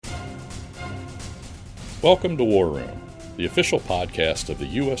Welcome to War Room, the official podcast of the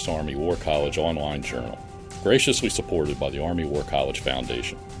U.S. Army War College online journal, graciously supported by the Army War College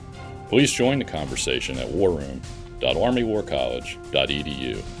Foundation. Please join the conversation at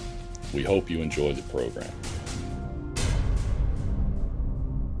warroom.armywarcollege.edu. We hope you enjoy the program.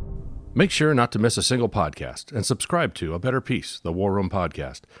 Make sure not to miss a single podcast and subscribe to A Better Peace, the War Room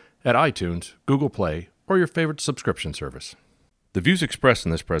podcast, at iTunes, Google Play, or your favorite subscription service. The views expressed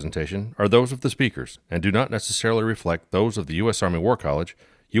in this presentation are those of the speakers and do not necessarily reflect those of the U.S. Army War College,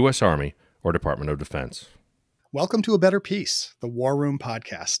 U.S. Army, or Department of Defense. Welcome to A Better Peace, the War Room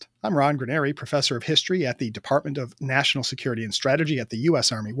podcast. I'm Ron Graneri, professor of history at the Department of National Security and Strategy at the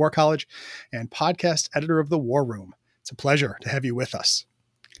U.S. Army War College and podcast editor of the War Room. It's a pleasure to have you with us.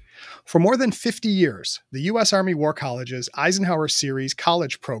 For more than 50 years, the U.S. Army War College's Eisenhower Series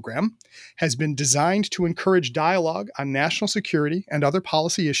college program has been designed to encourage dialogue on national security and other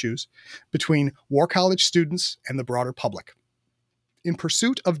policy issues between War College students and the broader public. In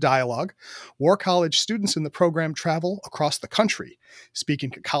pursuit of dialogue, War College students in the program travel across the country,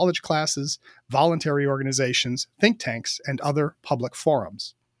 speaking to college classes, voluntary organizations, think tanks, and other public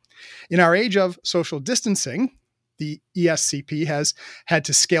forums. In our age of social distancing, the ESCP has had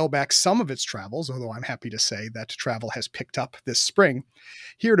to scale back some of its travels, although I'm happy to say that travel has picked up this spring.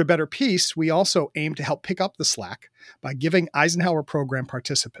 Here at A Better Peace, we also aim to help pick up the slack by giving Eisenhower program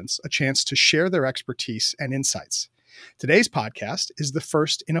participants a chance to share their expertise and insights. Today's podcast is the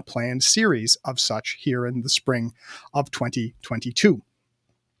first in a planned series of such here in the spring of 2022.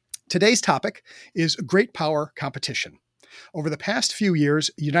 Today's topic is great power competition. Over the past few years,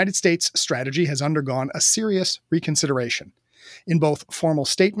 United States strategy has undergone a serious reconsideration. In both formal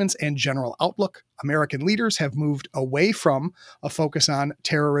statements and general outlook, American leaders have moved away from a focus on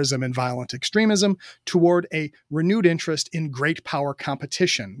terrorism and violent extremism toward a renewed interest in great power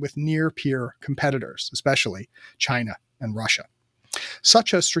competition with near-peer competitors, especially China and Russia.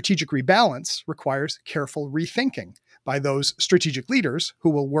 Such a strategic rebalance requires careful rethinking by those strategic leaders who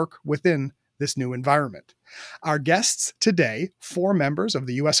will work within this new environment. Our guests today, 4 members of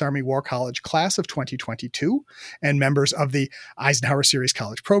the U.S. Army War College class of 2022 and members of the Eisenhower Series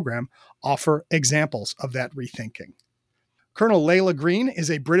College program, offer examples of that rethinking. Colonel Layla Green is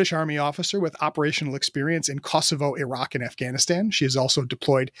a British Army officer with operational experience in Kosovo, Iraq, and Afghanistan. She is also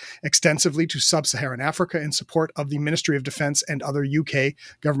deployed extensively to sub-Saharan Africa in support of the Ministry of Defense and other UK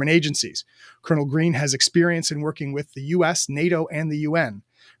government agencies. Colonel Green has experience in working with the US, NATO, and the UN.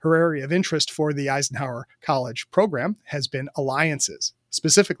 Her area of interest for the Eisenhower College program has been alliances,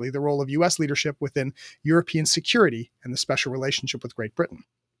 specifically the role of U.S. leadership within European security and the special relationship with Great Britain.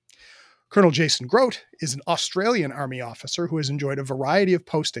 Colonel Jason Grote is an Australian Army officer who has enjoyed a variety of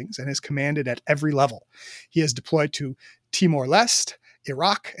postings and has commanded at every level. He has deployed to Timor-Leste,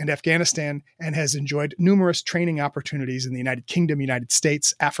 Iraq, and Afghanistan, and has enjoyed numerous training opportunities in the United Kingdom, United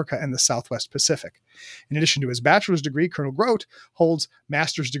States, Africa, and the Southwest Pacific. In addition to his bachelor's degree, Colonel Grote holds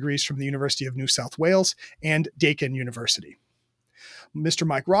master's degrees from the University of New South Wales and Deakin University. Mr.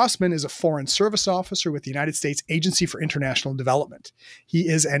 Mike Rossman is a Foreign Service Officer with the United States Agency for International Development. He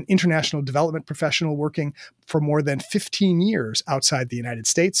is an international development professional working for more than 15 years outside the United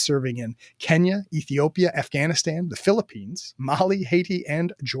States, serving in Kenya, Ethiopia, Afghanistan, the Philippines, Mali, Haiti,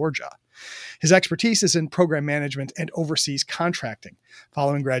 and Georgia. His expertise is in program management and overseas contracting.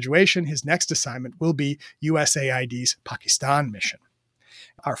 Following graduation, his next assignment will be USAID's Pakistan mission.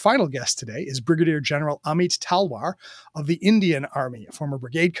 Our final guest today is Brigadier General Amit Talwar of the Indian Army, a former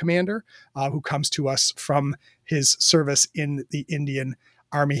brigade commander who comes to us from his service in the Indian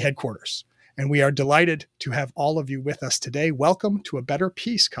Army headquarters. And we are delighted to have all of you with us today. Welcome to A Better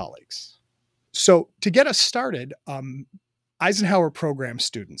Peace, colleagues. So to get us started, Eisenhower program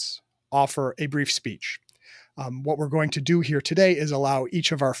students offer a brief speech. What we're going to do here today is allow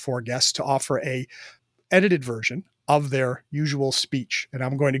each of our 4 guests to offer a edited version of their usual speech. And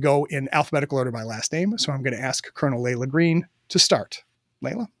I'm going to go in alphabetical order by last name. So I'm going to ask Colonel Layla Green to start.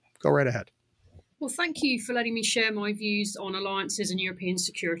 Layla, go right ahead. Well, thank you for letting me share my views on alliances and European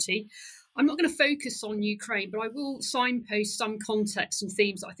security. I'm not going to focus on Ukraine, but I will signpost some context and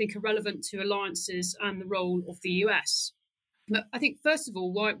themes that I think are relevant to alliances and the role of the US. But I think, first of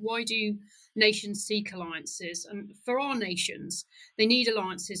all, why do nations seek alliances? And for our nations, they need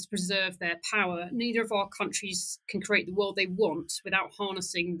alliances to preserve their power. Neither of our countries can create the world they want without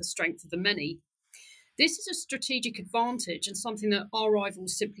harnessing the strength of the many. This is a strategic advantage and something that our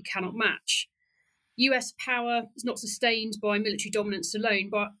rivals simply cannot match. US power is not sustained by military dominance alone,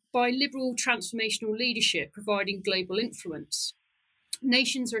 but by liberal transformational leadership providing global influence.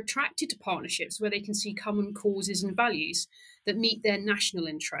 Nations are attracted to partnerships where they can see common causes and values that meet their national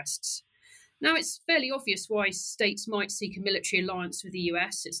interests. Now, it's fairly obvious why states might seek a military alliance with the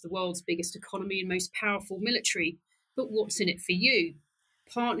US. It's the world's biggest economy and most powerful military. But what's in it for you?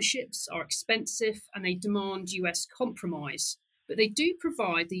 Partnerships are expensive and they demand US compromise, but they do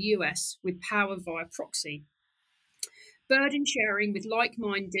provide the US with power via proxy. Burden sharing with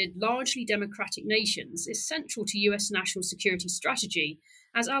like-minded, largely democratic nations is central to US national security strategy,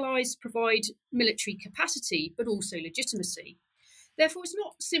 as allies provide military capacity but also legitimacy. Therefore, it's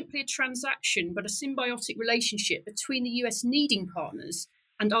not simply a transaction, but a symbiotic relationship between the US needing partners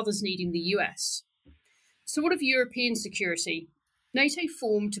and others needing the US. So, what of European security? NATO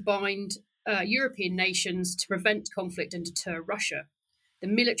formed to bind European nations to prevent conflict and deter Russia. The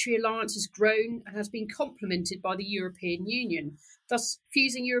military alliance has grown and has been complemented by the European Union, thus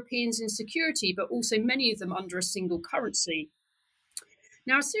fusing Europeans in security, but also many of them under a single currency.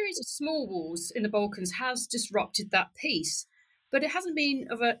 Now, a series of small wars in the Balkans has disrupted that peace, but it hasn't been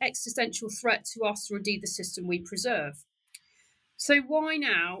of an existential threat to us or indeed the system we preserve. So why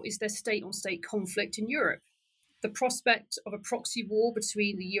now is there state-on-state conflict in Europe? The prospect of a proxy war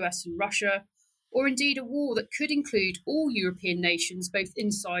between the US and Russia, or indeed a war that could include all European nations, both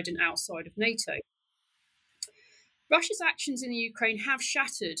inside and outside of NATO. Russia's actions in the Ukraine have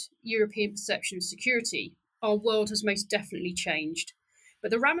shattered European perception of security. Our world has most definitely changed.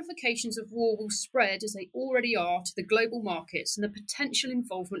 But the ramifications of war will spread, as they already are, to the global markets and the potential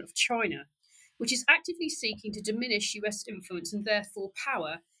involvement of China, which is actively seeking to diminish US influence and therefore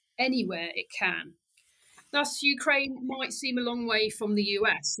power anywhere it can. Thus, Ukraine might seem a long way from the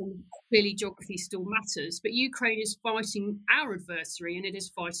US, and clearly geography still matters, but Ukraine is fighting our adversary and it is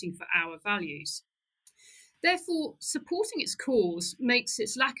fighting for our values. Therefore, supporting its cause makes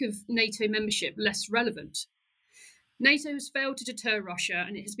its lack of NATO membership less relevant. NATO has failed to deter Russia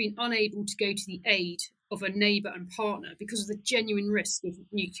and it has been unable to go to the aid of a neighbour and partner because of the genuine risk of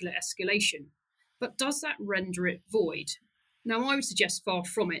nuclear escalation. But does that render it void? Now, I would suggest far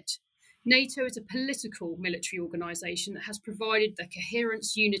from it. NATO is a political military organisation that has provided the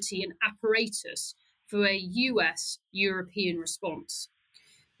coherence, unity and apparatus for a US-European response.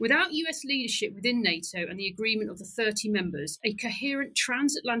 Without US leadership within NATO and the agreement of the 30 members, a coherent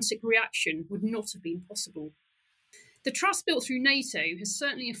transatlantic reaction would not have been possible. The trust built through NATO has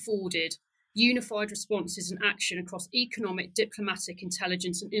certainly afforded unified responses and action across economic, diplomatic,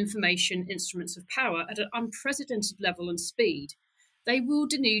 intelligence and information instruments of power at an unprecedented level and speed. They will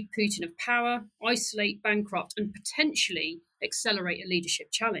denude Putin of power, isolate, bankrupt and potentially accelerate a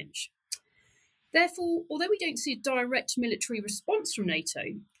leadership challenge. Therefore, although we don't see a direct military response from NATO,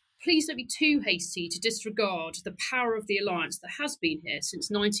 please don't be too hasty to disregard the power of the alliance that has been here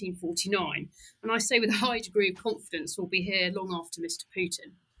since 1949. And I say with a high degree of confidence will be here long after Mr.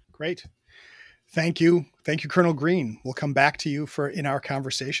 Putin. Great. Thank you. Thank you, Colonel Green. We'll come back to you in our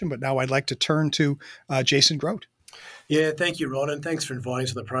conversation, but now I'd like to turn to Jason Grote. Yeah, thank you, Ron, and thanks for inviting us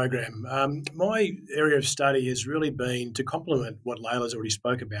to the program. My area of study has really been to complement what Layla's already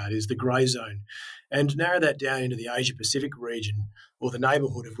spoke about, is the grey zone, and narrow that down into the Asia-Pacific region, or the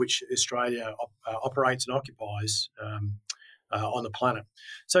neighbourhood of which Australia operates and occupies on the planet.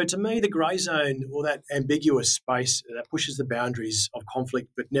 So to me, the grey zone, or that ambiguous space that pushes the boundaries of conflict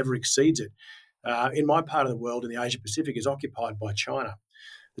but never exceeds it, in my part of the world, in the Asia-Pacific, is occupied by China.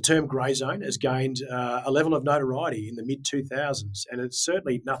 The term grey zone has gained a level of notoriety in the mid-2000s, and it's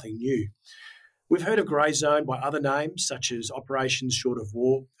certainly nothing new. We've heard of grey zone by other names, such as operations short of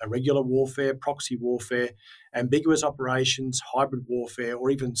war, irregular warfare, proxy warfare, ambiguous operations, hybrid warfare, or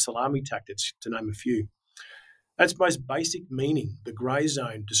even salami tactics, to name a few. At its most basic meaning, the grey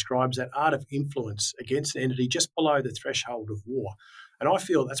zone describes that art of influence against an entity just below the threshold of war. And I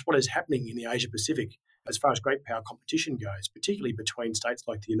feel that's what is happening in the Asia-Pacific as far as great power competition goes, particularly between states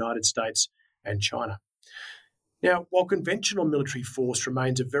like the United States and China. Now, while conventional military force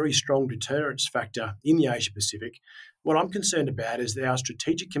remains a very strong deterrence factor in the Asia-Pacific, what I'm concerned about is that our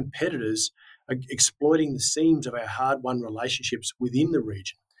strategic competitors are exploiting the seams of our hard-won relationships within the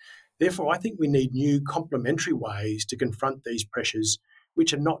region. Therefore, I think we need new complementary ways to confront these pressures,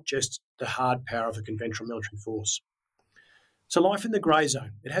 which are not just the hard power of a conventional military force. So life in the grey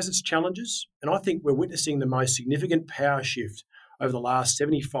zone, it has its challenges, and I think we're witnessing the most significant power shift over the last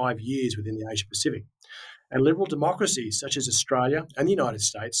 75 years within the Asia-Pacific. And liberal democracies such as Australia and the United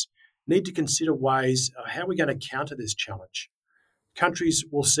States need to consider ways how we're going to counter this challenge. Countries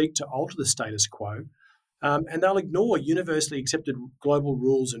will seek to alter the status quo, and they'll ignore universally accepted global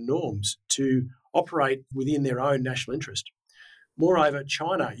rules and norms to operate within their own national interest. Moreover,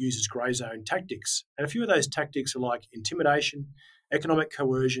 China uses grey zone tactics, and a few of those tactics are like intimidation, economic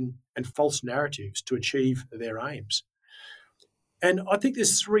coercion, and false narratives to achieve their aims. And I think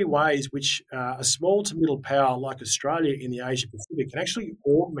there's three ways which a small to middle power like Australia in the Asia Pacific can actually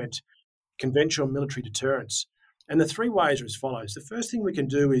augment conventional military deterrence. And the three ways are as follows. The first thing we can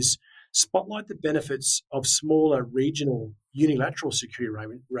do is spotlight the benefits of smaller regional unilateral security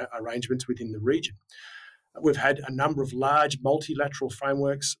arrangements within the region. We've had a number of large multilateral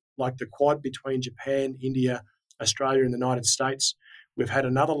frameworks like the Quad between Japan, India, Australia and the United States. We've had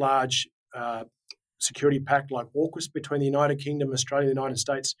another large security pact like AUKUS between the United Kingdom, Australia and the United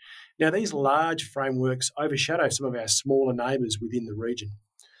States. Now, these large frameworks overshadow some of our smaller neighbours within the region.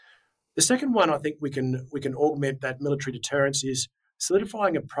 The second one I think we can augment that military deterrence is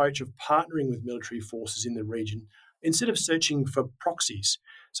solidifying approach of partnering with military forces in the region instead of searching for proxies.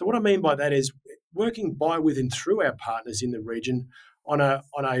 So what I mean by that is working by, with and through our partners in the region on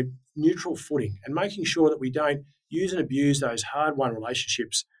a neutral footing and making sure that we don't use and abuse those hard-won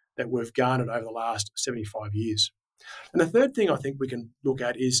relationships that we've garnered over the last 75 years. And the third thing I think we can look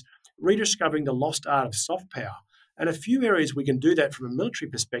at is rediscovering the lost art of soft power. And a few areas we can do that from a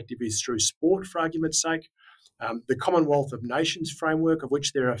military perspective is through sport, for argument's sake, the Commonwealth of Nations framework, of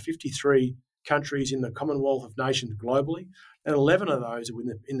which there are 53 countries in the Commonwealth of Nations globally, and 11 of those are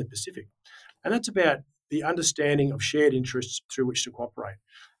in the Pacific. And that's about the understanding of shared interests through which to cooperate.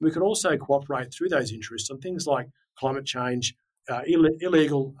 We can also cooperate through those interests on things like climate change,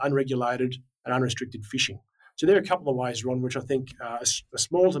 illegal, unregulated and unrestricted fishing. So there are a couple of ways, Ron, which I think a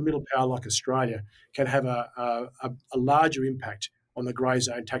small to middle power like Australia can have a larger impact on the grey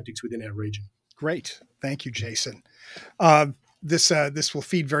zone tactics within our region. Great. Thank you, Jason. This will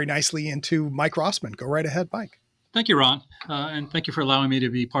feed very nicely into Mike Rossman. Go right ahead, Mike. Thank you, Ron. And thank you for allowing me to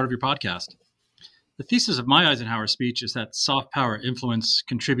be part of your podcast. The thesis of my Eisenhower speech is that soft power influence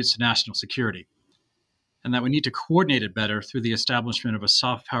contributes to national security, and that we need to coordinate it better through the establishment of a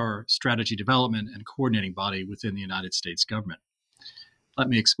soft power strategy development and coordinating body within the United States government. Let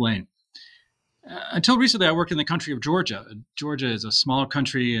me explain. Until recently, I worked in the country of Georgia. Georgia is a small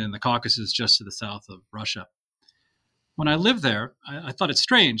country in the Caucasus just to the south of Russia. When I lived there, I thought it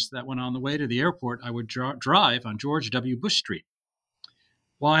strange that when on the way to the airport, I would drive on George W. Bush Street.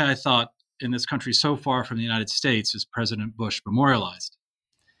 Why, I thought, in this country so far from the United States is President Bush memorialized?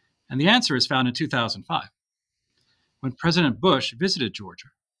 And the answer is found in 2005, when President Bush visited Georgia.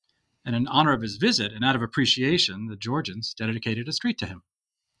 And in honor of his visit and out of appreciation, the Georgians dedicated a street to him.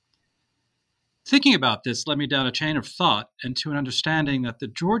 Thinking about this led me down a chain of thought and to an understanding that the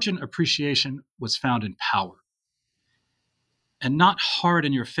Georgian appreciation was found in power. And not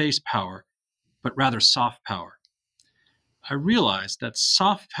hard-in-your-face power, but rather soft power. I realized that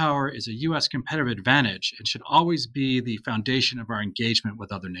soft power is a U.S. competitive advantage and should always be the foundation of our engagement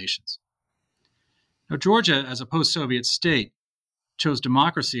with other nations. Now, Georgia, as a post-Soviet state, chose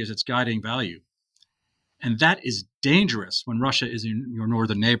democracy as its guiding value. And that is dangerous when Russia is your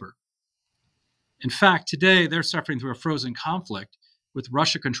northern neighbor. In fact, today they're suffering through a frozen conflict with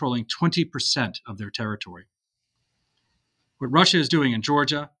Russia controlling 20% of their territory. What Russia is doing in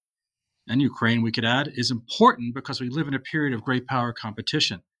Georgia, and Ukraine, we could add, is important because we live in a period of great power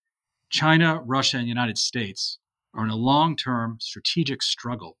competition. China, Russia, and the United States are in a long-term strategic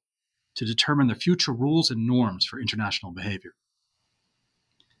struggle to determine the future rules and norms for international behavior.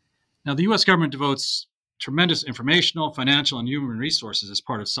 Now, the U.S. government devotes tremendous informational, financial, and human resources as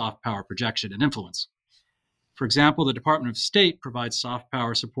part of soft power projection and influence. For example, the Department of State provides soft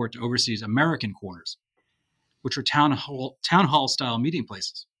power support to overseas American corners, which are town hall-style meeting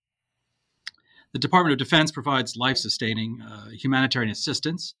places. The Department of Defense provides life-sustaining humanitarian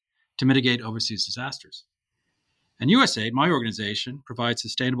assistance to mitigate overseas disasters. And USAID, my organization, provides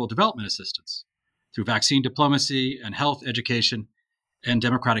sustainable development assistance through vaccine diplomacy and health education and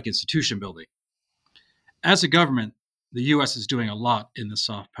democratic institution building. As a government, the U.S. is doing a lot in the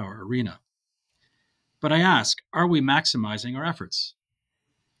soft power arena. But I ask, are we maximizing our efforts?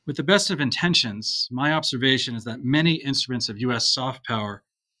 With the best of intentions, my observation is that many instruments of U.S. soft power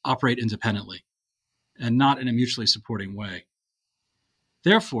operate independently and not in a mutually supporting way.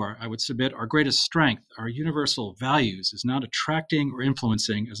 Therefore, I would submit our greatest strength, our universal values, is not attracting or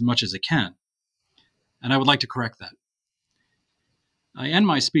influencing as much as it can. And I would like to correct that. I end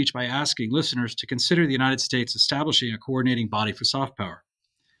my speech by asking listeners to consider the United States establishing a coordinating body for soft power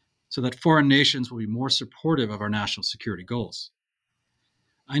so that foreign nations will be more supportive of our national security goals.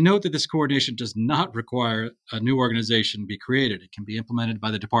 I note that this coordination does not require a new organization be created. It can be implemented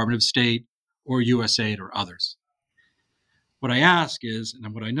by the Department of State or USAID or others. What I ask is,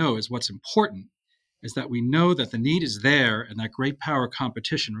 and what I know is what's important, is that we know that the need is there and that great power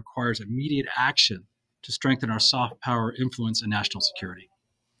competition requires immediate action to strengthen our soft power influence and national security.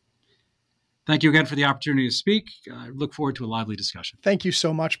 Thank you again for the opportunity to speak. I look forward to a lively discussion. Thank you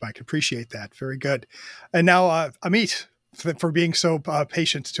so much, Mike. Appreciate that. Very good. And now, Amit, for being so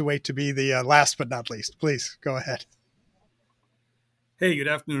patient to wait to be the last but not least. Please go ahead. Hey, good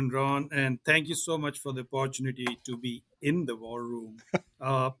afternoon, Ron, and thank you so much for the opportunity to be in the war room.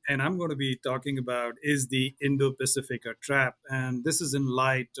 And I'm going to be talking about is the Indo-Pacific a trap? And this is in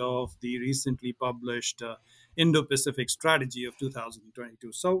light of the recently published Indo-Pacific Strategy of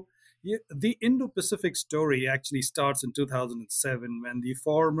 2022. So, yeah, the Indo-Pacific story actually starts in 2007 when the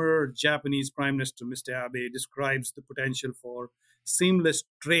former Japanese Prime Minister Mr. Abe describes the potential for seamless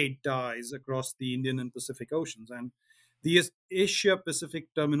trade ties across the Indian and Pacific Oceans. And the Asia Pacific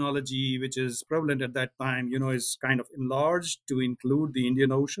terminology, which is prevalent at that time, is kind of enlarged to include the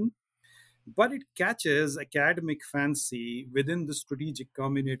Indian Ocean, but it catches academic fancy within the strategic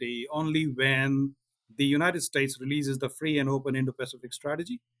community only when the United States releases the free and open Indo-Pacific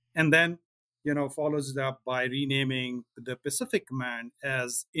strategy, and then follows it up by renaming the Pacific Command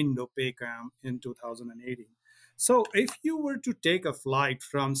as Indo-PACOM in 2018. So, if you were to take a flight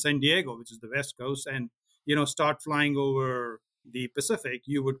from San Diego, which is the West Coast, and start flying over the Pacific,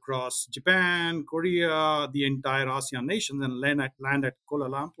 you would cross Japan, Korea, the entire ASEAN nations, and land at Kuala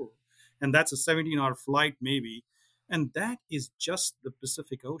Lumpur. And that's a 17-hour flight, maybe. And that is just the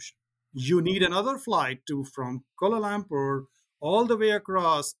Pacific Ocean. You need another flight from Kuala Lumpur all the way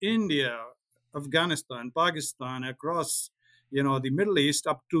across India, Afghanistan, Pakistan, across the Middle East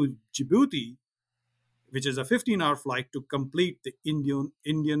up to Djibouti, which is a 15-hour flight to complete the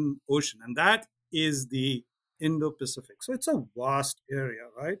Indian Ocean. And that is the Indo-Pacific. So it's a vast area,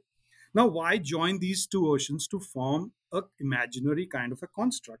 right? Now, why join these two oceans to form an imaginary kind of a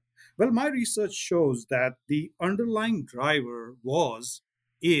construct? Well, my research shows that the underlying driver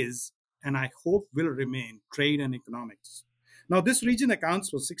is, and I hope will remain, trade and economics. Now, this region accounts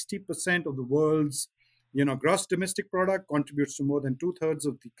for 60% of the world's gross domestic product, contributes to more than 2/3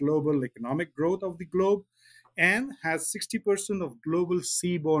 of the global economic growth of the globe, and has 60% of global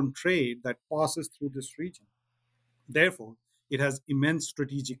seaborne trade that passes through this region. Therefore, it has immense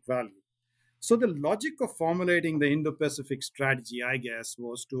strategic value. So, the logic of formulating the Indo Pacific strategy, I guess,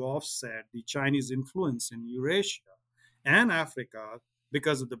 was to offset the Chinese influence in Eurasia and Africa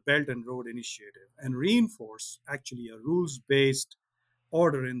because of the Belt and Road Initiative and reinforce actually a rules based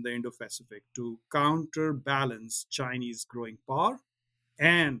order in the Indo Pacific to counterbalance Chinese growing power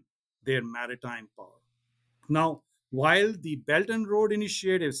and their maritime power. Now, while the Belt and Road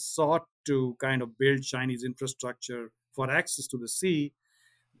Initiative sought to kind of build Chinese infrastructure for access to the sea,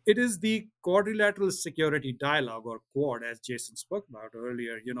 it is the quadrilateral security dialogue, or quad, as Jason spoke about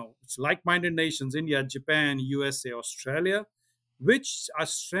earlier. It's like-minded nations, India, Japan, USA, Australia, which are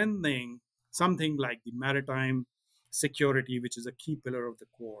strengthening something like the maritime security, which is a key pillar of the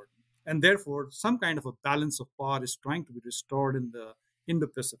quad. And therefore, some kind of a balance of power is trying to be restored in the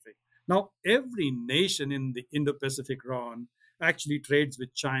Indo-Pacific. Now, every nation in the Indo-Pacific realm actually trades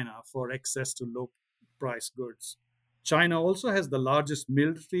with China for access to low-price goods. China also has the largest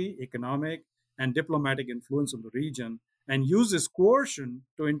military, economic, and diplomatic influence in the region and uses coercion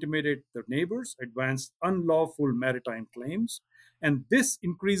to intimidate their neighbors, advance unlawful maritime claims, and this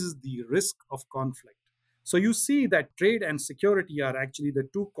increases the risk of conflict. So you see that trade and security are actually the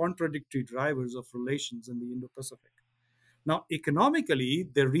two contradictory drivers of relations in the Indo-Pacific. Now, economically,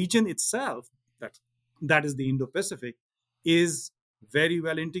 the region itself, that is the Indo-Pacific, is very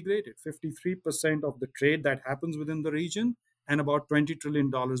well integrated. 53% of the trade that happens within the region, and about $20 trillion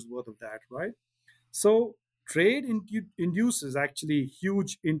worth of that, right? So trade induces actually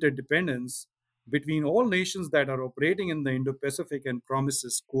huge interdependence between all nations that are operating in the Indo-Pacific and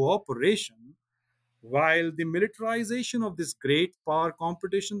promises cooperation, while the militarization of this great power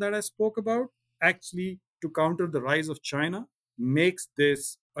competition that I spoke about, actually to counter the rise of China, makes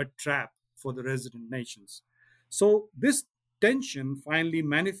this a trap for the resident nations. So this tension finally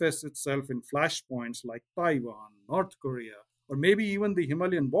manifests itself in flashpoints like Taiwan, North Korea, or maybe even the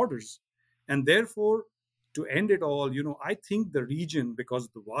Himalayan borders. And therefore, to end it all, I think the region, because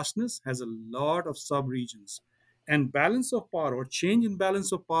of the vastness, has a lot of sub-regions. And balance of power or change in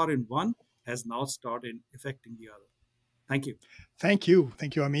balance of power in one has now started affecting the other. Thank you. Thank you.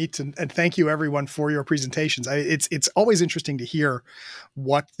 Thank you, Amit. And thank you, everyone, for your presentations. It's always interesting to hear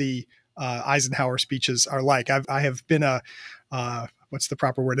what the Eisenhower speeches are like. I have been what's the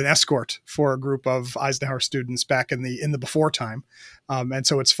proper word? An escort for a group of Eisenhower students back in the before time. And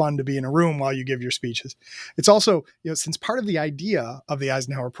so it's fun to be in a room while you give your speeches. It's also, since part of the idea of the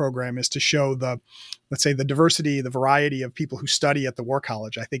Eisenhower program is to show let's say the diversity, the variety of people who study at the War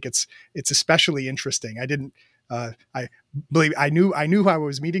College, I think it's especially interesting. I didn't I believe I knew who I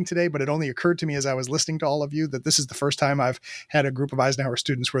was meeting today, but it only occurred to me as I was listening to all of you that this is the first time I've had a group of Eisenhower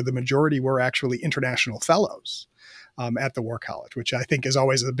students where the majority were actually international fellows at the War College, which I think is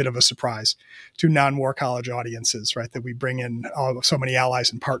always a bit of a surprise to non-War College audiences, right? That we bring in so many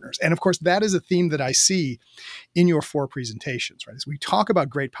allies and partners. And of course, that is a theme that I see in your 4 presentations, right? As we talk about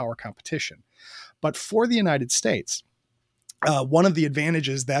great power competition. But for the United States, one of the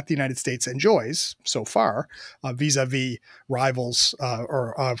advantages that the United States enjoys so far vis-a-vis rivals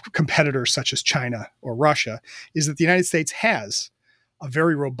or competitors such as China or Russia is that the United States has a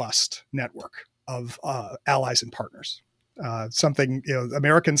very robust network of allies and partners. Something,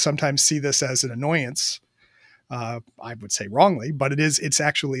 Americans sometimes see this as an annoyance. I would say wrongly, but it's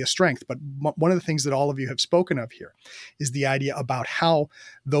actually a strength. But one of the things that all of you have spoken of here is the idea about how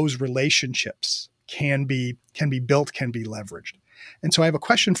those relationships can be built, can be leveraged. And so I have a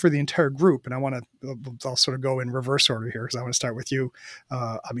question for the entire group, and I'll sort of go in reverse order here because I want to start with you,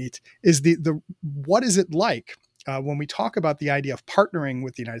 Amit. Is what is it like when we talk about the idea of partnering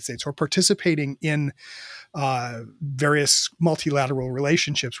with the United States or participating in various multilateral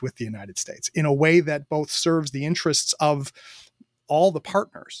relationships with the United States in a way that both serves the interests of all the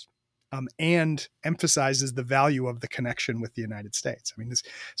partners and emphasizes the value of the connection with the United States? I mean,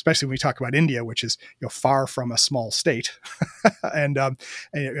 especially when we talk about India, which is far from a small state and a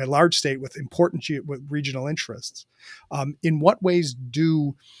large state with important with regional interests. In what ways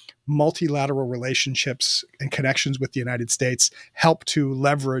do multilateral relationships and connections with the United States help to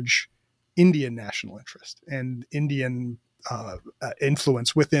leverage Indian national interest and Indian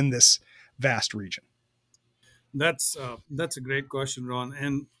influence within this vast region? That's a great question, Ron.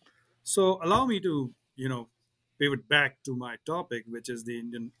 And so allow me to pivot back to my topic, which is the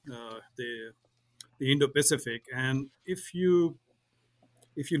Indo-Pacific. And if you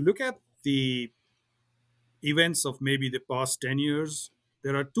look at the events of maybe the past 10 years,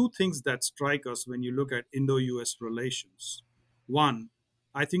 there are 2 things that strike us when you look at Indo-US relations. One,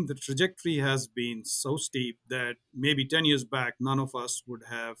 I think the trajectory has been so steep that maybe 10 years back, none of us would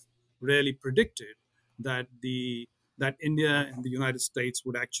have really predicted that that India and the United States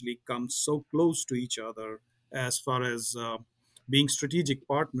would actually come so close to each other as far as being strategic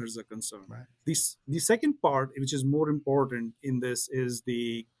partners are concerned. Right. The second part, which is more important in this, is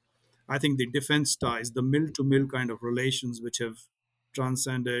I think the defense ties, the mill-to-mill kind of relations, which have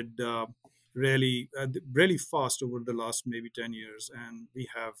transcended really fast over the last maybe 10 years. And we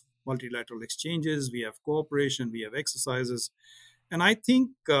have multilateral exchanges, we have cooperation, we have exercises. And I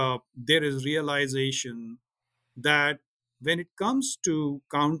think there is realization that when it comes to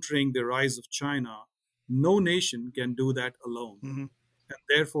countering the rise of China, no nation can do that alone. Mm-hmm. And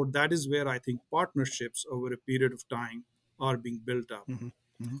therefore, that is where I think partnerships over a period of time are being built up. Mm-hmm.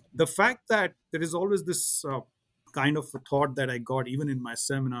 Mm-hmm. The fact that there is always this kind of a thought that I got even in my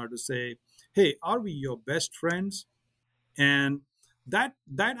seminar to say, hey, are we your best friends? And that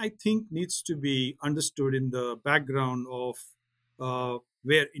I think needs to be understood in the background of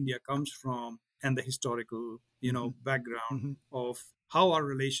where India comes from and the historical, background Mm-hmm. of how our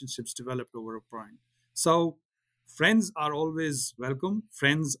relationships developed over a time. So friends are always welcome.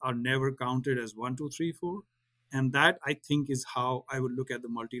 Friends are never counted as 1, 2, 3, 4. And that, I think, is how I would look at the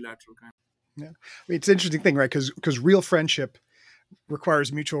multilateral kind. Yeah, I mean, it's an interesting thing, right? Because real friendship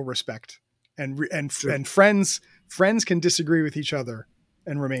requires mutual respect, and friends can disagree with each other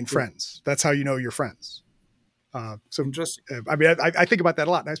and remain friends. That's how you know you're friends. So interesting. I mean, I think about that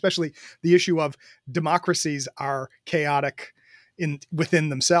a lot, and especially the issue of democracies are chaotic within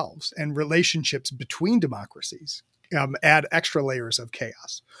themselves, and relationships between democracies add extra layers of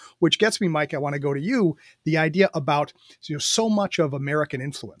chaos. Which gets me, Mike, I want to go to you. The idea about so much of American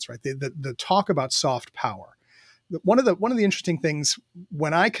influence, right? The talk about soft power. One of the interesting things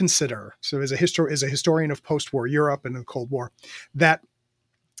when I consider, so as a historian of post-war Europe and the Cold War, that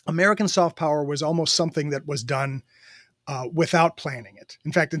American soft power was almost something that was done without planning it.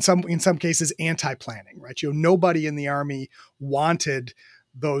 In fact, in some cases, anti-planning, right? Nobody in the Army wanted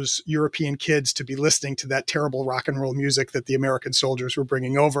those European kids to be listening to that terrible rock and roll music that the American soldiers were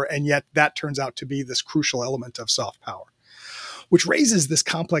bringing over. And yet that turns out to be this crucial element of soft power, which raises this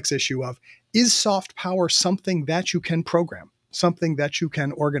complex issue of, is soft power something that you can program, something that you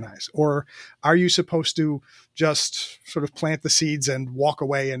can organize? Or are you supposed to just sort of plant the seeds and walk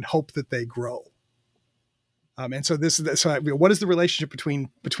away and hope that they grow? And so what is the relationship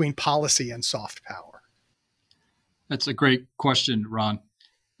between policy and soft power? That's a great question, Ron.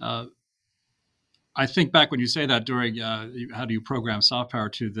 I think back when you say that during how do you program soft power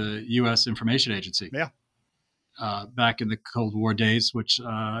to the U.S. Information Agency? Yeah. Back in the Cold War days, which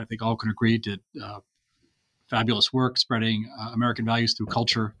I think all can agree did fabulous work spreading American values through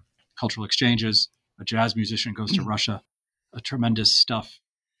cultural exchanges. A jazz musician goes to Russia, a tremendous stuff.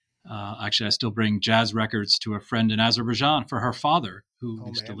 Actually, I still bring jazz records to a friend in Azerbaijan for her father, who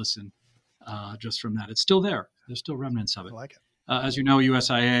used to listen just from that. It's still there. There's still remnants of it. I like it. As you know,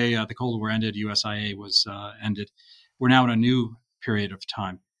 USIA, the Cold War ended, USIA was ended. We're now in a new period of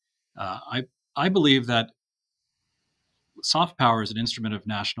time. I believe that soft power is an instrument of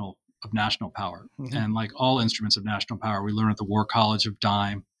national power. Mm-hmm. And like all instruments of national power, we learn at the War College of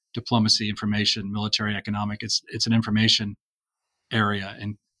DIME, diplomacy, information, military, economic. It's an information area,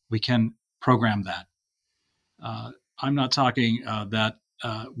 and we can program that. I'm not talking that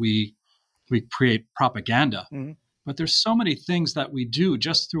we create propaganda, mm-hmm. but there's so many things that we do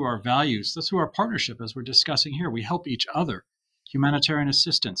just through our values, through our partnership, as we're discussing here. We help each other. Humanitarian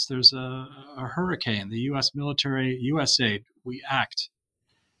assistance. There's a hurricane. The U.S. military, USAID. We act.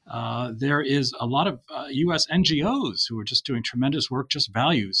 There is a lot of U.S. NGOs who are just doing tremendous work. Just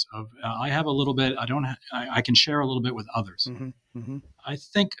values of I have a little bit. I can share a little bit with others. Mm-hmm. Mm-hmm. I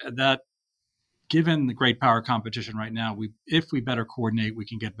think that given the great power competition right now, if we better coordinate, we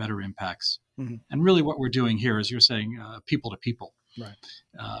can get better impacts. Mm-hmm. And really, what we're doing here is you're saying people to people. Right?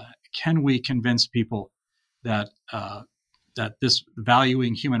 Can we convince people that this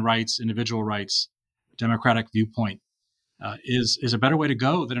valuing human rights, individual rights, democratic viewpoint is a better way to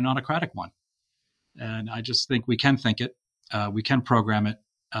go than an autocratic one? And I just think we can think it, we can program it,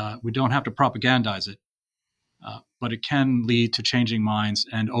 we don't have to propagandize it, but it can lead to changing minds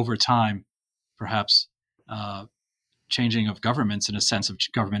and over time, perhaps changing of governments in a sense of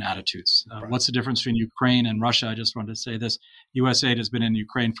government attitudes. Right. What's the difference between Ukraine and Russia? I just wanted to say this. USAID has been in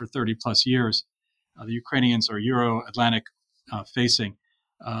Ukraine for 30 plus years. The Ukrainians are Euro-Atlantic facing.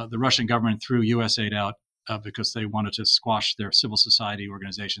 The Russian government threw USAID out because they wanted to squash their civil society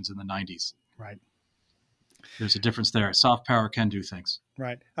organizations in the 90s. Right. There's a difference there. Soft power can do things.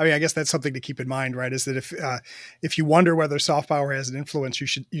 Right. I mean, I guess that's something to keep in mind, right? Is that if you wonder whether soft power has an influence,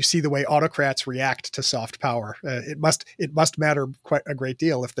 you see the way autocrats react to soft power. It must matter quite a great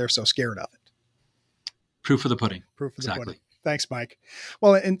deal if they're so scared of it. Proof of the pudding. Proof of the pudding. Thanks, Mike.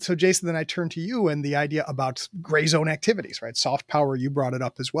 Well, and so Jason, then I turn to you and the idea about gray zone activities, right? Soft power, you brought it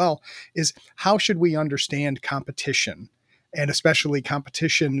up as well, is how should we understand competition, and especially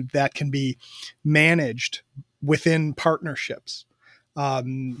competition that can be managed within partnerships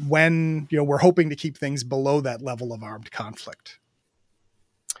when we're hoping to keep things below that level of armed conflict?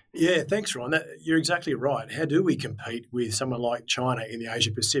 Yeah, thanks, Ron. You're exactly right. How do we compete with someone like China in the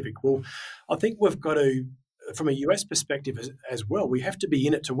Asia Pacific? Well, I think we've got to, from a US perspective as well, we have to be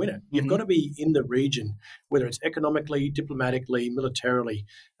in it to win it. You've got to be in the region, whether it's economically, diplomatically, militarily.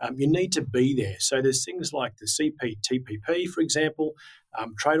 You need to be there. So there's things like the CPTPP, for example,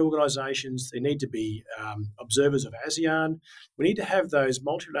 trade organisations. They need to be observers of ASEAN. We need to have those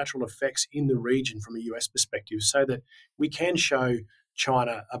multilateral effects in the region from a US perspective so that we can show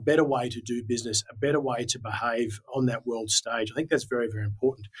China a better way to do business, a better way to behave on that world stage. I think that's very, very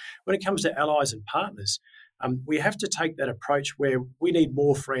important. When it comes to allies and partners, we have to take that approach where we need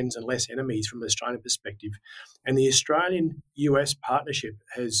more friends and less enemies from an Australian perspective. And the Australian-US partnership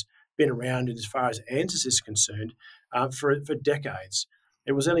has been around as far as ANZUS is concerned for decades.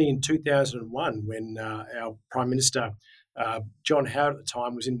 It was only in 2001 when our Prime Minister, John Howard at the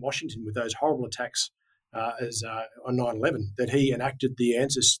time, was in Washington with those horrible attacks on 9/11 that he enacted the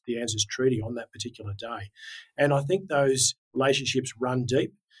ANZUS treaty on that particular day. And I think those relationships run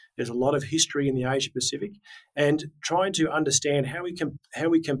deep. There's a lot of history in the Asia Pacific, and trying to understand how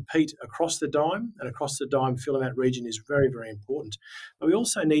we compete across the dime and across the dime fill in that region is very, very important. But we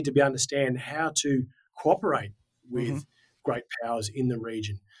also need to understand how to cooperate with great powers in the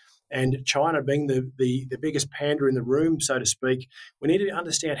region. And China being the biggest panda in the room, so to speak, we need to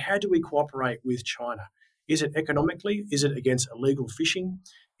understand how do we cooperate with China. Is it economically? Is it against illegal fishing?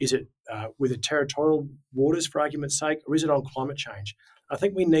 Is it with the territorial waters, for argument's sake? Or is it on climate change? I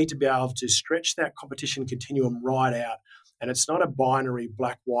think we need to be able to stretch that competition continuum right out. And it's not a binary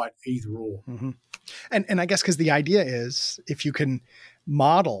black-white either-or. Mm-hmm. And I guess because the idea is if you can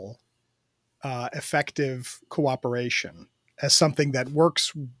model effective cooperation as something that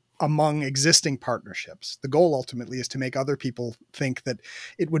works among existing partnerships, the goal ultimately is to make other people think that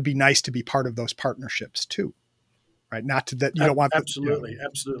it would be nice to be part of those partnerships too, right? Not to that you don't want absolutely.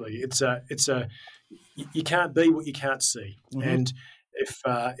 It's you can't be what you can't see, and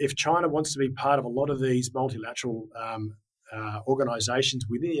if China wants to be part of a lot of these multilateral organisations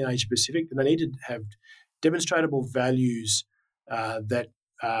within the Asia Pacific, then they need to have demonstrable values that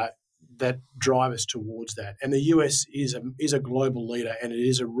that drive us towards that. And the US is a global leader, and it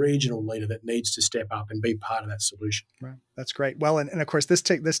is a regional leader that needs to step up and be part of that solution. Right. That's great. Well, and of course, this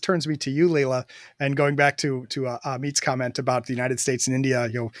turns me to you, Leela, and going back to Amit's comment about the United States and India,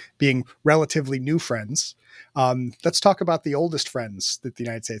 being relatively new friends. Let's talk about the oldest friends that the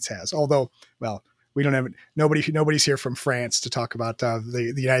United States has. Although, well, we don't have nobody's here from France to talk about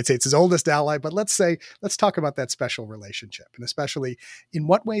the United States' oldest ally. But let's talk about that special relationship, and especially in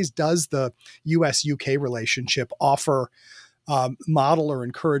what ways does the U.S.-UK relationship offer model or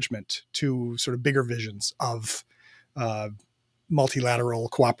encouragement to sort of bigger visions of multilateral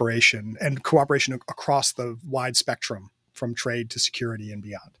cooperation and cooperation across the wide spectrum from trade to security and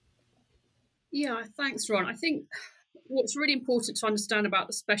beyond? Yeah, thanks, Ron. I think what's really important to understand about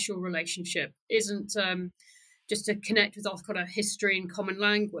the special relationship isn't just to connect with our kind of history and common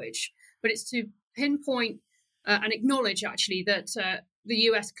language, but it's to pinpoint and acknowledge actually that the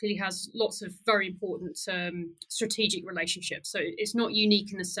US clearly has lots of very important strategic relationships. So it's not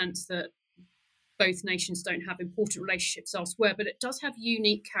unique in the sense that both nations don't have important relationships elsewhere, but it does have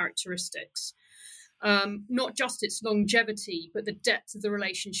unique characteristics. Not just its longevity, but the depth of the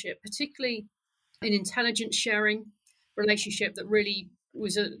relationship, particularly in intelligence sharing, relationship that really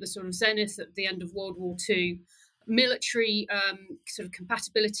was at the sort of zenith at the end of World War II. Military sort of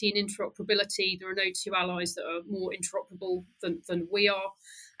compatibility and interoperability. There are no two allies that are more interoperable than we are.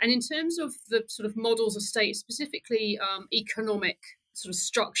 And in terms of the sort of models of state, specifically economic sort of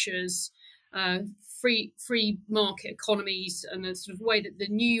structures, free market economies, and the sort of way that the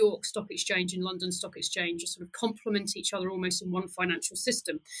New York Stock Exchange and London Stock Exchange sort of complement each other almost in one financial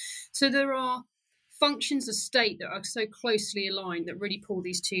system. So there are functions of state that are so closely aligned that really pull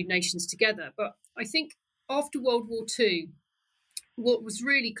these two nations together. But I think after World War II, what was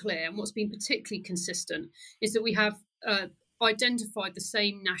really clear and what's been particularly consistent is that we have identified the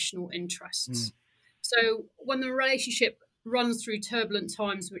same national interests. So when the relationship runs through turbulent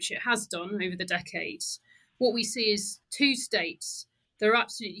times, which it has done over the decades, what we see is two states that are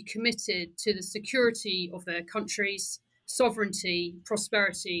absolutely committed to the security of their countries, sovereignty,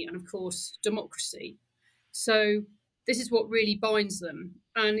 prosperity, and of course, democracy. So this is what really binds them.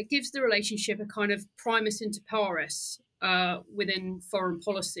 And it gives the relationship a kind of primus inter pares within foreign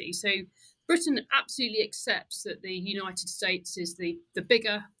policy. So Britain absolutely accepts that the United States is the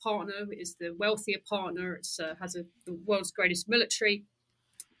bigger partner, is the wealthier partner, it has the world's greatest military,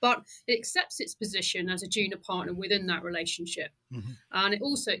 but it accepts its position as a junior partner within that relationship. Mm-hmm. And it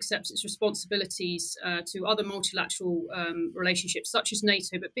also accepts its responsibilities to other multilateral relationships, such as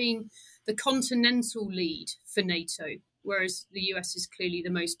NATO, but being the continental lead for NATO, whereas the US is clearly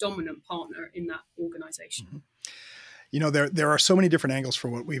the most dominant partner in that organization. Mm-hmm. There are so many different angles for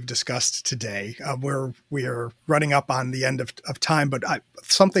what we've discussed today. We are running up on the end of time, but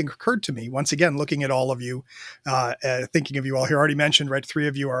something occurred to me once again, looking at all of you, thinking of you all here. Already mentioned, right? 3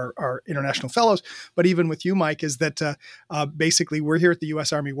 of you are international fellows, but even with you, Mike, is that basically we're here at the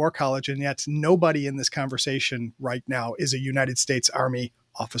U.S. Army War College, and yet nobody in this conversation right now is a United States Army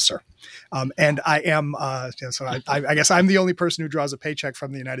officer. And I am, so I guess I'm the only person who draws a paycheck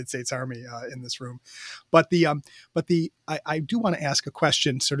from the United States Army in this room. But I do want to ask a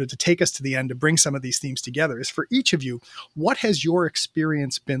question sort of to take us to the end, to bring some of these themes together, is for each of you, what has your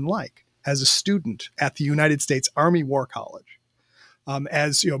experience been like as a student at the United States Army War College?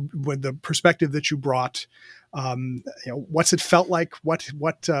 As with the perspective that you brought, what's it felt like? What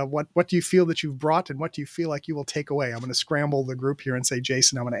do you feel that you've brought, and what do you feel like you will take away? I'm going to scramble the group here and say,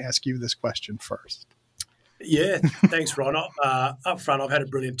 Jason, I'm going to ask you this question first. Yeah, thanks, Ron. Up front, I've had a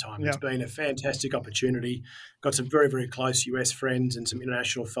brilliant time. Yeah. It's been a fantastic opportunity. Got some very, very close US friends and some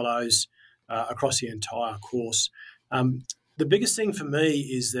international fellows across the entire course. The biggest thing for me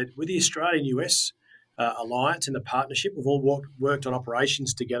is that with the Australian-US alliance and the partnership, we've all worked on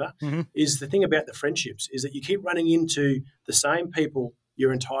operations together, mm-hmm. is the thing about the friendships, is that you keep running into the same people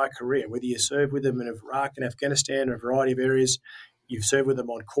your entire career, whether you serve with them in Iraq and Afghanistan or a variety of areas, you've served with them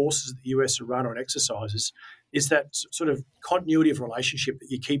on courses that the US have run or on exercises, is that sort of continuity of relationship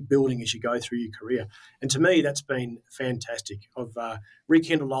that you keep building as you go through your career. And to me, that's been fantastic. I've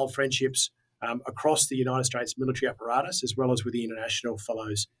rekindled old friendships across the United States military apparatus, as well as with the international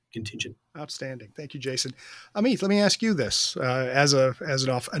fellows contingent. Outstanding. Thank you, Jason. Amit, let me ask you this as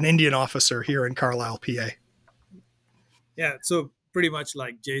an Indian officer here in Carlisle, PA. Yeah, so pretty much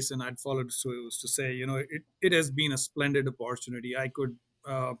like Jason, I'd follow to say, it has been a splendid opportunity.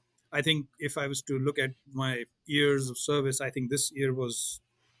 I think if I was to look at my years of service, I think this year was,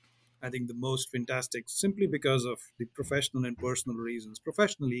 the most fantastic, simply because of the professional and personal reasons.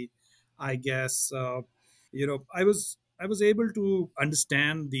 Professionally, I guess, I I was able to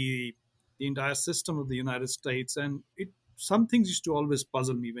understand the entire system of the United States, and some things used to always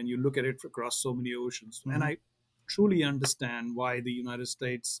puzzle me when you look at it across so many oceans. Mm-hmm. And I truly understand why the United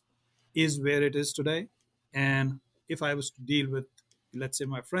States is where it is today. And if I was to deal with, let's say,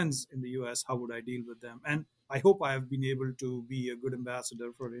 my friends in the US, how would I deal with them? And I hope I have been able to be a good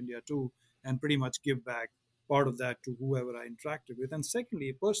ambassador for India too, and pretty much give back part of that to whoever I interacted with. And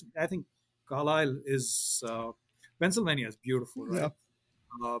secondly, personally, I think Carlisle is, Pennsylvania is beautiful, right?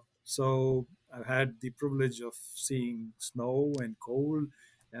 Yeah. So I've had the privilege of seeing snow and cold,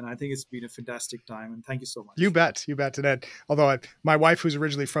 and I think it's been a fantastic time. And thank you so much. You bet, Ted. Although my wife, who's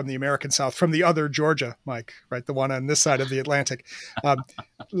originally from the American South, from the other Georgia, Mike, right, the one on this side of the Atlantic,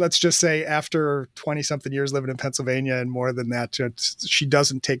 let's just say after 20-something years living in Pennsylvania and more than that, she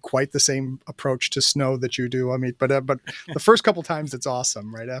doesn't take quite the same approach to snow that you do. I mean, but the first couple times it's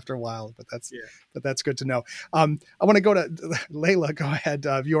awesome, right? After a while, but that's good to know. I want to go to Layla. Go ahead.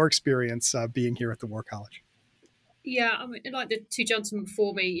 Your experience being here at the War College. Yeah, I mean, like the two gentlemen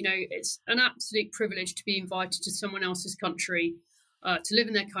before me, it's an absolute privilege to be invited to someone else's country, to live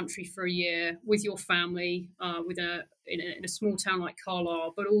in their country for a year with your family, in a small town like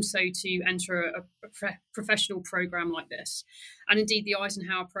Carlisle, but also to enter a professional program like this. And indeed, the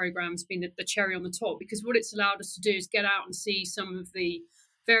Eisenhower program has been the cherry on the top, because what it's allowed us to do is get out and see some of the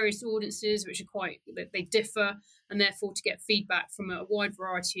various audiences, which are they differ, and therefore to get feedback from a wide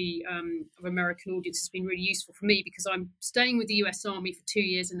variety of American audiences has been really useful for me, because I'm staying with the US Army for 2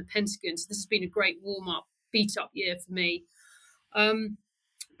 years in the Pentagon. So this has been a great warm-up, beat-up year for me.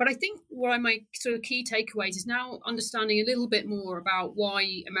 But I think what my sort of key takeaways is now understanding a little bit more about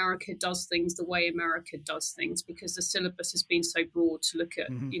why America does things the way America does things, because the syllabus has been so broad to look at,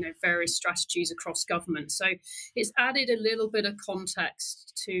 various strategies across government. So it's added a little bit of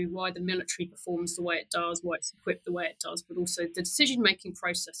context to why the military performs the way it does, why it's equipped the way it does, but also the decision-making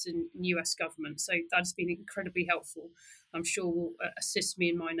process in US government. So that's been incredibly helpful. I'm sure will assist me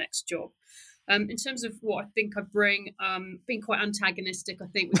in my next job. In terms of what I think I bring, being quite antagonistic, I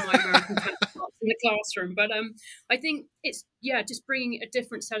think, with my American counterparts in the classroom. But I think it's, just bringing a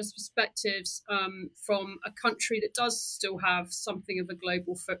different set of perspectives from a country that does still have something of a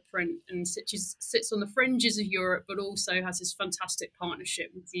global footprint and sits on the fringes of Europe, but also has this fantastic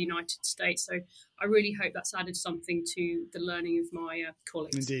partnership with the United States. So I really hope that's added something to the learning of my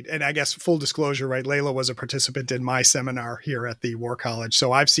colleagues. Indeed. And I guess full disclosure, right, Layla was a participant in my seminar here at the War College.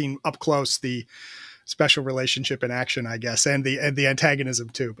 So I've seen up close the special relationship in action, I guess, and the antagonism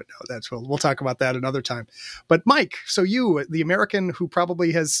too. But no, we'll talk about that another time. But Mike, so you, the American who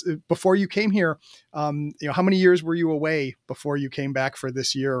probably has, before you came here, how many years were you away before you came back for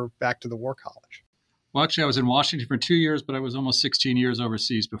this year back to the War College? Well, actually, I was in Washington for 2 years, but I was almost 16 years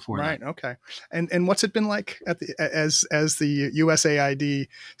overseas before that. Right. Okay. And what's it been like as the USAID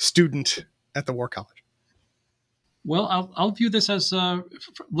student at the War College? Well, I'll view this as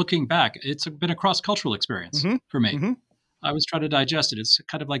looking back. It's been a cross-cultural experience for me. Mm-hmm. I was trying to digest it. It's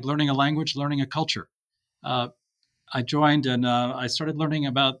kind of like learning a language, learning a culture. I joined and I started learning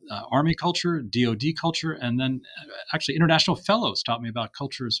about Army culture, DoD culture, and then actually international fellows taught me about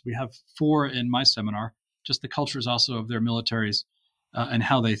cultures. We have 4 in my seminar, just the cultures also of their militaries and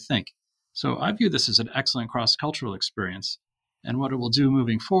how they think. So I view this as an excellent cross-cultural experience. And what it will do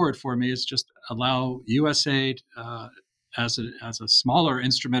moving forward for me is just allow USAID as a smaller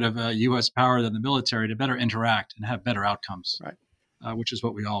instrument of U.S. power than the military to better interact and have better outcomes. Right. Which is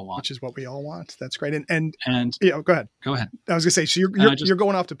what we all want. That's great. And go ahead. Go ahead. I was going to say, so you're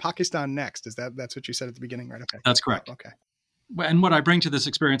going off to Pakistan next. That's what you said at the beginning, right? Okay. That's correct. Okay. And what I bring to this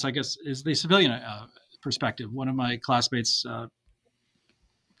experience, I guess, is the civilian perspective. One of my classmates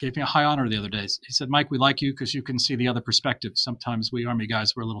gave me a high honor the other day. He said, "Mike, we like you because you can see the other perspective. Sometimes we Army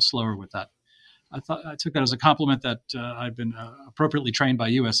guys were a little slower with that." I took that as a compliment that I've been appropriately trained by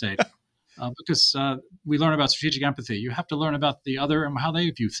USAID. Because we learn about strategic empathy. You have to learn about the other and how they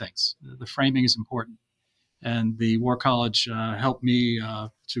view things. The framing is important. And the War College helped me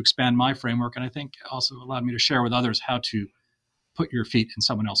to expand my framework, and I think also allowed me to share with others how to put your feet in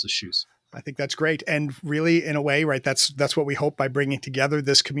someone else's shoes. I think that's great. And really, in a way, right, that's what we hope by bringing together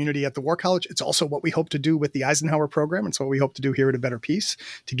this community at the War College. It's also what we hope to do with the Eisenhower program. It's what we hope to do here at A Better Peace,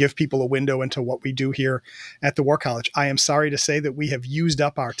 to give people a window into what we do here at the War College. I am sorry to say that we have used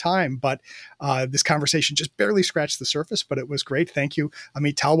up our time, but this conversation just barely scratched the surface, but it was great. Thank you,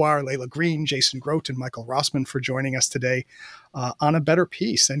 Amit Talwar, Layla Green, Jason Grote, and Michael Rossman for joining us today on A Better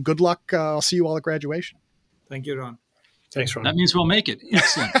Peace. And good luck. I'll see you all at graduation. Thank you, Ron. Thanks, Ron. That means we'll make it.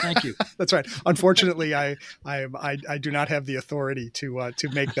 Excellent. Thank you. That's right. Unfortunately, I do not have the authority to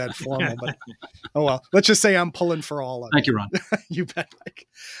make that formal, but oh well. Let's just say I'm pulling for all of it. Thank you, Ron. You bet, Mike.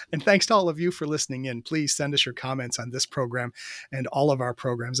 And thanks to all of you for listening in. Please send us your comments on this program and all of our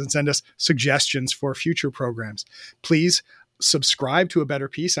programs, and send us suggestions for future programs. Please subscribe to A Better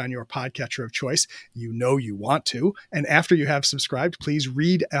Peace on your podcatcher of choice. You know you want to. And after you have subscribed, please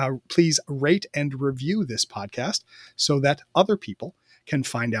rate and review this podcast so that other people can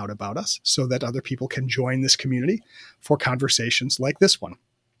find out about us, so that other people can join this community for conversations like this one.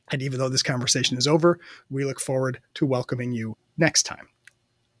 And even though this conversation is over, we look forward to welcoming you next time.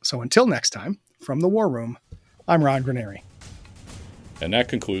 So until next time, from the War Room, I'm Ron Granieri. And that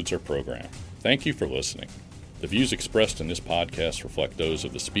concludes our program. Thank you for listening. The views expressed in this podcast reflect those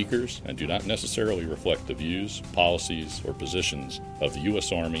of the speakers and do not necessarily reflect the views, policies, or positions of the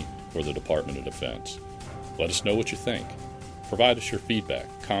U.S. Army or the Department of Defense. Let us know what you think. Provide us your feedback,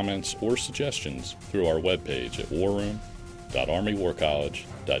 comments, or suggestions through our webpage at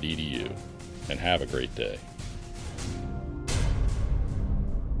warroom.armywarcollege.edu. And have a great day.